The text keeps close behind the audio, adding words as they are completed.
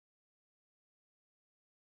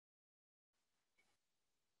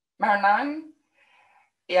Marinan,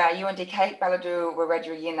 yeah, UND Kate Baladu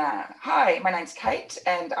Wiradjuri Yina. Hi, my name's Kate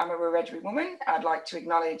and I'm a Wiradjuri woman. I'd like to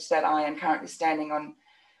acknowledge that I am currently standing on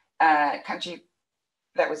country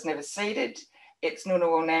that was never ceded. It's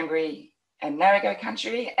Ngunnawal, Ngambri and Ngarigo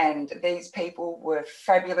country, and these people were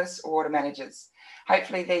fabulous water managers.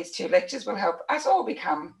 Hopefully these two lectures will help us all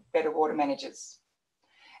become better water managers.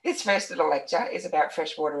 This first little lecture is about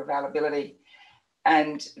freshwater availability,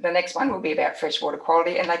 and the next one will be about freshwater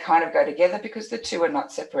quality, and they kind of go together because the two are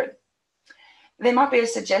not separate. There might be a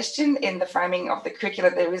suggestion in the framing of the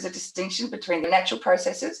curricula that there is a distinction between the natural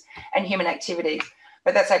processes and human activities,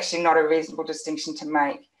 but that's actually not a reasonable distinction to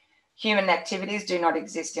make. Human activities do not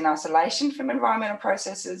exist in isolation from environmental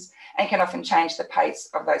processes and can often change the pace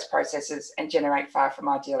of those processes and generate far from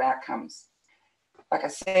ideal outcomes. Like I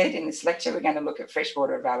said, in this lecture, we're going to look at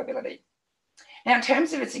freshwater availability. Now, in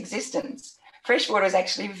terms of its existence, freshwater is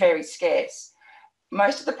actually very scarce.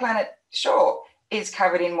 Most of the planet, sure, is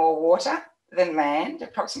covered in more water than land.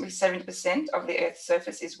 Approximately 70% of the Earth's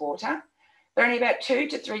surface is water, but only about 2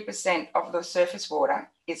 to 3% of the surface water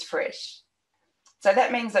is fresh. So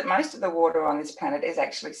that means that most of the water on this planet is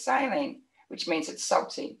actually saline, which means it's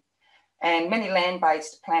salty. And many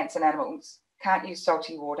land-based plants and animals can't use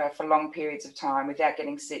salty water for long periods of time without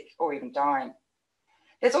getting sick or even dying.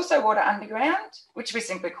 There's also water underground, which we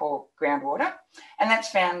simply call groundwater, and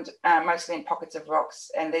that's found mostly in pockets of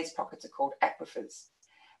rocks, and these pockets are called aquifers.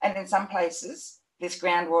 And in some places, this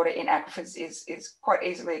groundwater in aquifers is quite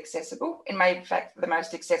easily accessible. It may, in fact, the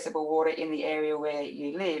most accessible water in the area where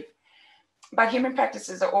you live. But human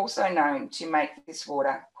practices are also known to make this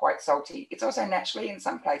water quite salty. It's also naturally, in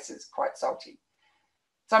some places, quite salty.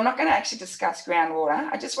 So I'm not going to actually discuss groundwater.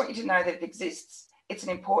 I just want you to know that it exists. It's an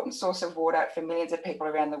important source of water for millions of people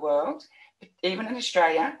around the world, even in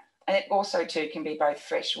Australia, and it also too can be both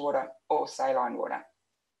fresh water or saline water.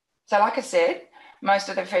 So like I said, most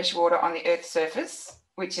of the fresh water on the Earth's surface,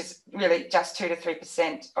 which is really just 2 to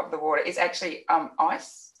 3% of the water, is actually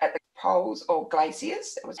ice at the poles or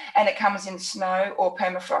glaciers, and it comes in snow or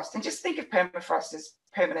permafrost. And just think of permafrost as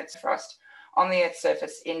permanent frost on the Earth's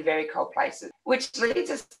surface in very cold places, which leads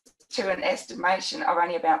us to an estimation of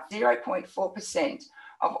only about 0.4%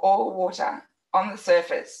 of all water on the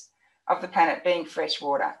surface of the planet being fresh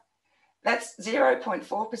water. That's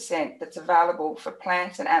 0.4% that's available for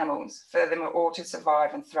plants and animals for them all to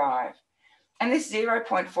survive and thrive. And this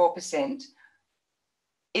 0.4%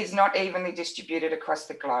 is not evenly distributed across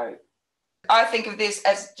the globe. I think of this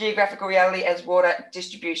as geographical reality as water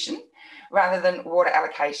distribution rather than water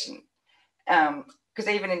allocation. Because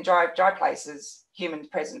even in dry places, human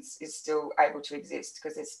presence is still able to exist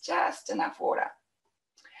because there's just enough water.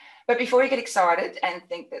 But before you get excited and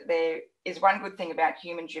think that there is one good thing about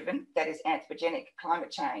human-driven, that is anthropogenic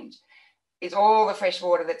climate change, is all the fresh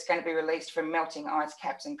water that's going to be released from melting ice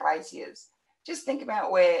caps and glaciers. Just think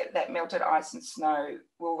about where that melted ice and snow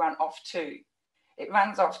will run off to. It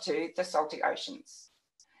runs off to the salty oceans.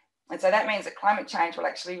 And so that means that climate change will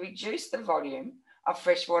actually reduce the volume of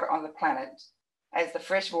fresh water on the planet, as the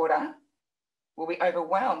fresh water will be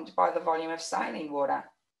overwhelmed by the volume of saline water,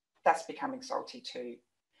 thus becoming salty too.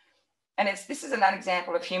 And this is another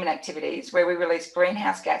example of human activities where we release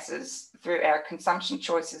greenhouse gases through our consumption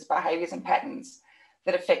choices, behaviours and patterns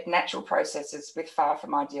that affect natural processes with far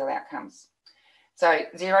from ideal outcomes. So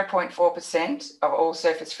 0.4% of all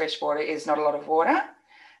surface fresh water is not a lot of water.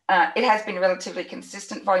 It has been a relatively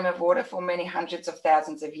consistent volume of water for many hundreds of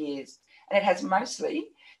thousands of years, and it has mostly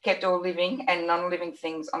kept all living and non-living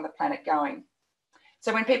things on the planet going.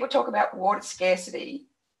 So when people talk about water scarcity,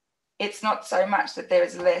 it's not so much that there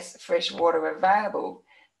is less fresh water available,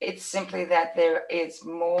 it's simply that there is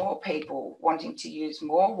more people wanting to use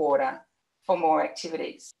more water for more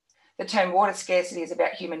activities. The term water scarcity is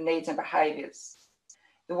about human needs and behaviours.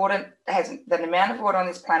 The amount of water on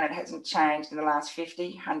this planet hasn't changed in the last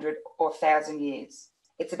 50, 100 or 1,000 years.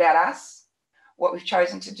 It's about us, what we've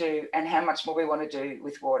chosen to do and how much more we want to do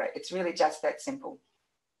with water. It's really just that simple.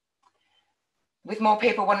 With more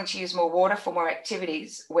people wanting to use more water for more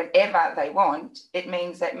activities whenever they want, it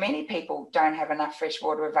means that many people don't have enough fresh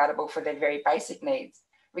water available for their very basic needs,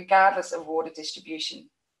 regardless of water distribution.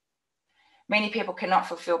 Many people cannot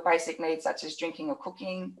fulfill basic needs such as drinking or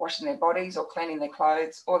cooking, washing their bodies or cleaning their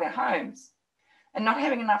clothes or their homes. And not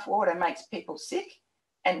having enough water makes people sick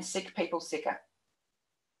and sick people sicker.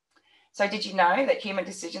 So did you know that human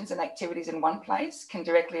decisions and activities in one place can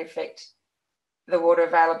directly affect the water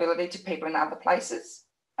availability to people in other places?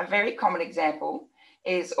 A very common example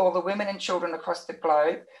is all the women and children across the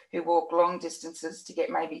globe who walk long distances to get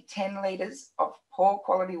maybe 10 litres of poor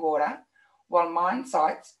quality water, while mine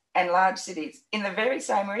sites and large cities in the very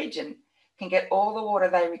same region can get all the water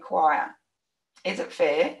they require? Is it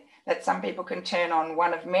fair that some people can turn on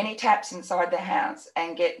one of many taps inside their house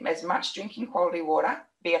and get as much drinking quality water,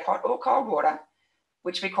 be it hot or cold water,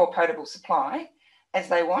 which we call potable supply, as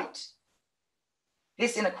they want?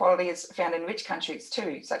 This inequality is found in rich countries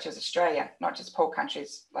too, such as Australia, not just poor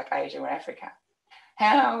countries like Asia or Africa.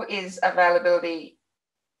 How is availability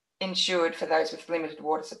ensured for those with limited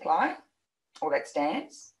water supply? Well, that's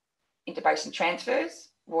dams, interbasin transfers,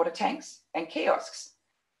 water tanks, and kiosks.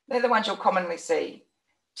 They're the ones you'll commonly see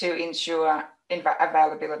to ensure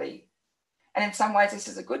availability. And in some ways, this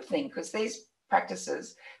is a good thing because these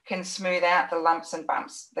practices can smooth out the lumps and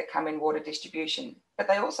bumps that come in water distribution, but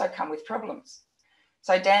they also come with problems.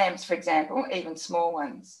 So dams, for example, even small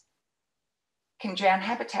ones, can drown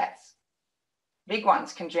habitats. Big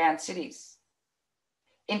ones can drown cities.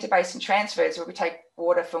 Interbasin transfers, where we take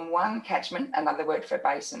water from one catchment, another word for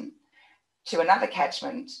basin, to another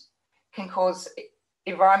catchment, can cause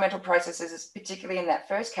environmental processes, particularly in that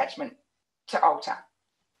first catchment, to alter.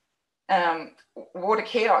 Water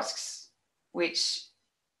kiosks, which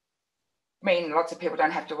mean lots of people don't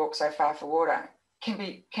have to walk so far for water,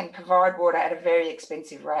 can provide water at a very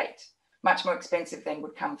expensive rate, much more expensive than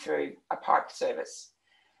would come through a piped service.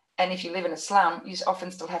 And if you live in a slum, you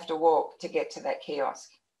often still have to walk to get to that kiosk.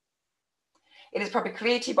 It is probably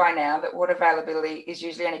clear to you by now that water availability is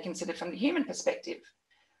usually only considered from the human perspective,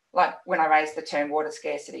 like when I raised the term water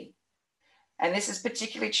scarcity. And this is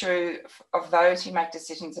particularly true of those who make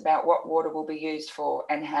decisions about what water will be used for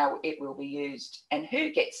and how it will be used and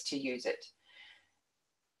who gets to use it.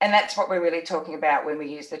 And that's what we're really talking about when we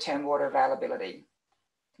use the term water availability.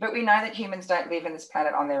 But we know that humans don't live in this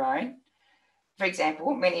planet on their own. For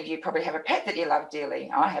example, many of you probably have a pet that you love dearly.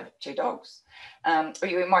 I have 2 dogs. Or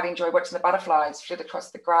you might enjoy watching the butterflies flit across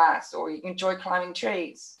the grass, or you enjoy climbing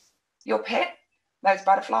trees. Your pet, those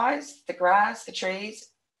butterflies, the grass, the trees,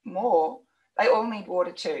 more, they all need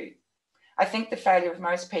water too. I think the failure of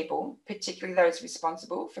most people, particularly those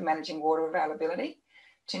responsible for managing water availability,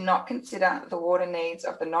 to not consider the water needs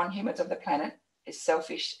of the non-humans of the planet is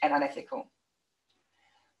selfish and unethical.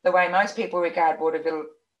 The way most people regard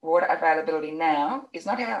water availability now is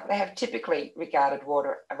not how they have typically regarded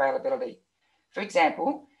water availability. For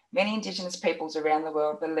example, many Indigenous peoples around the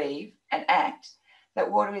world believe and act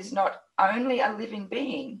that water is not only a living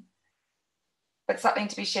being, but something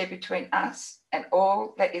to be shared between us and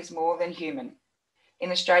all that is more than human.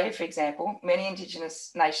 In Australia, for example, many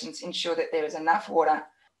Indigenous nations ensure that there is enough water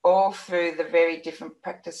all through the very different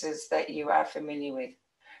practices that you are familiar with.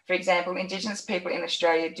 For example, Indigenous people in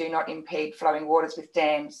Australia do not impede flowing waters with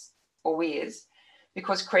dams or weirs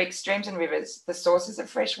because creeks, streams and rivers, the sources of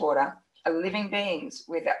fresh water, are living beings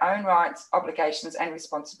with their own rights, obligations and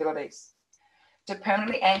responsibilities. To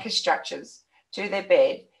permanently anchor structures to their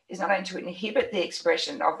bed is not only to inhibit the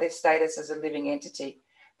expression of their status as a living entity,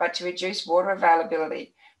 but to reduce water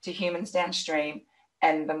availability to humans downstream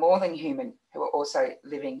and the more than human who are also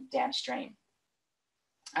living downstream.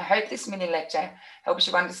 I hope this mini lecture helps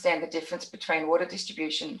you understand the difference between water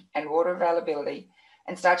distribution and water availability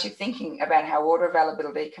and start you thinking about how water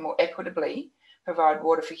availability can more equitably provide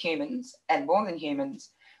water for humans and more than humans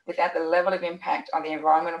without the level of impact on the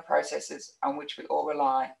environmental processes on which we all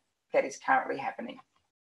rely that is currently happening.